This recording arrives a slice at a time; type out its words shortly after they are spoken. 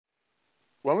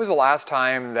When was the last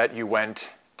time that you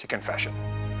went to confession?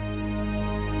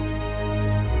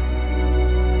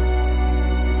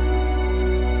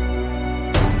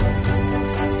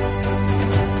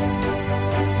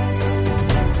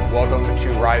 Welcome to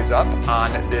Rise Up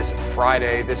on this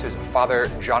Friday. This is Father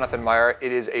Jonathan Meyer.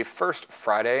 It is a First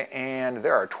Friday, and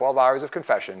there are 12 hours of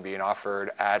confession being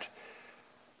offered at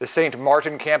the St.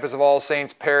 Martin campus of All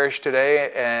Saints Parish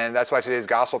today, and that's why today's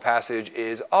gospel passage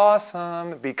is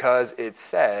awesome, because it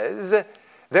says,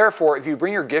 "Therefore, if you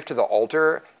bring your gift to the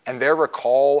altar and there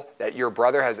recall that your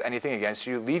brother has anything against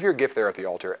you, leave your gift there at the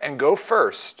altar and go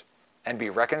first and be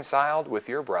reconciled with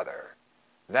your brother.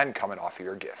 Then come and offer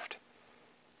your gift."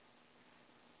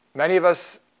 Many of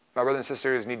us, my brothers and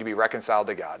sisters, need to be reconciled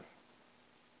to God.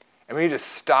 And we need to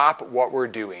stop what we're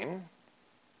doing,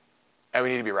 and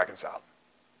we need to be reconciled.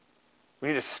 We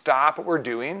need to stop what we're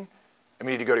doing, and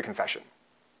we need to go to confession.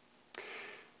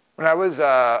 When I was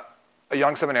a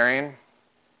young seminarian,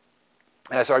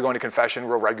 and I started going to confession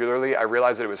real regularly, I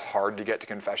realized that it was hard to get to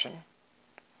confession.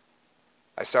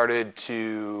 I started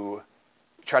to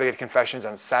try to get to confessions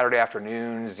on Saturday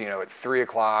afternoons, at 3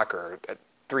 o'clock or at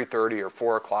 3:30 or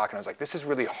 4 o'clock, and I was like, this is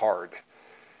really hard.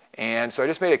 And so I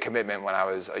just made a commitment when I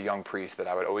was a young priest that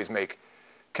I would always make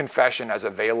confession as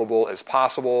available as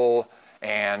possible.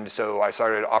 And so I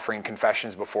started offering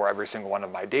confessions before every single one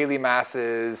of my daily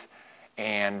masses.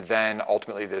 And then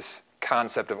ultimately this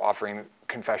concept of offering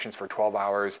confessions for 12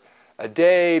 hours a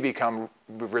day become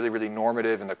really, really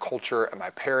normative in the culture at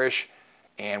my parish.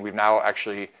 And we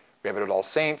have it at All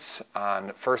Saints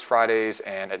on First Fridays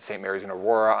and at St. Mary's in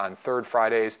Aurora on Third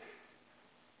Fridays.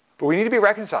 But we need to be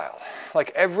reconciled.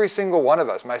 Like every single one of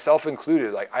us, myself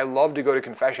included, I love to go to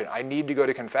confession. I need to go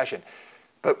to confession.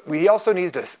 But we also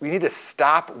need to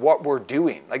stop what we're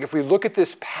doing. Like if we look at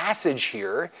this passage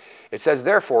here, it says,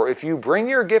 "Therefore, if you bring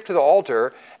your gift to the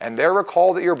altar and there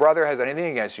recall that your brother has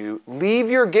anything against you, leave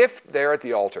your gift there at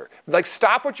the altar."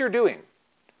 Stop what you're doing.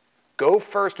 Go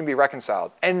first and be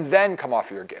reconciled, and then come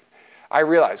offer your gift. I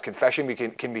realize confession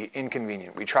can be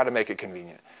inconvenient. We try to make it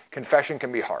convenient. Confession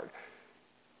can be hard.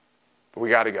 But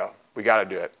we got to go. We got to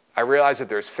do it. I realize that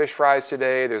there's fish fries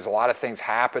today. There's a lot of things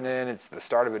happening. It's the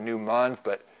start of a new month.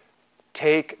 But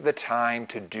take the time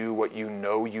to do what you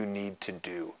know you need to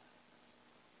do.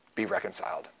 Be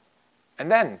reconciled.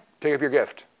 And then pick up your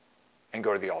gift and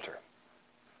go to the altar.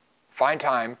 Find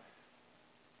time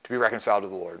to be reconciled to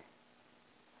the Lord.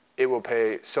 It will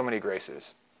pay so many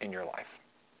graces in your life.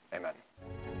 Amen.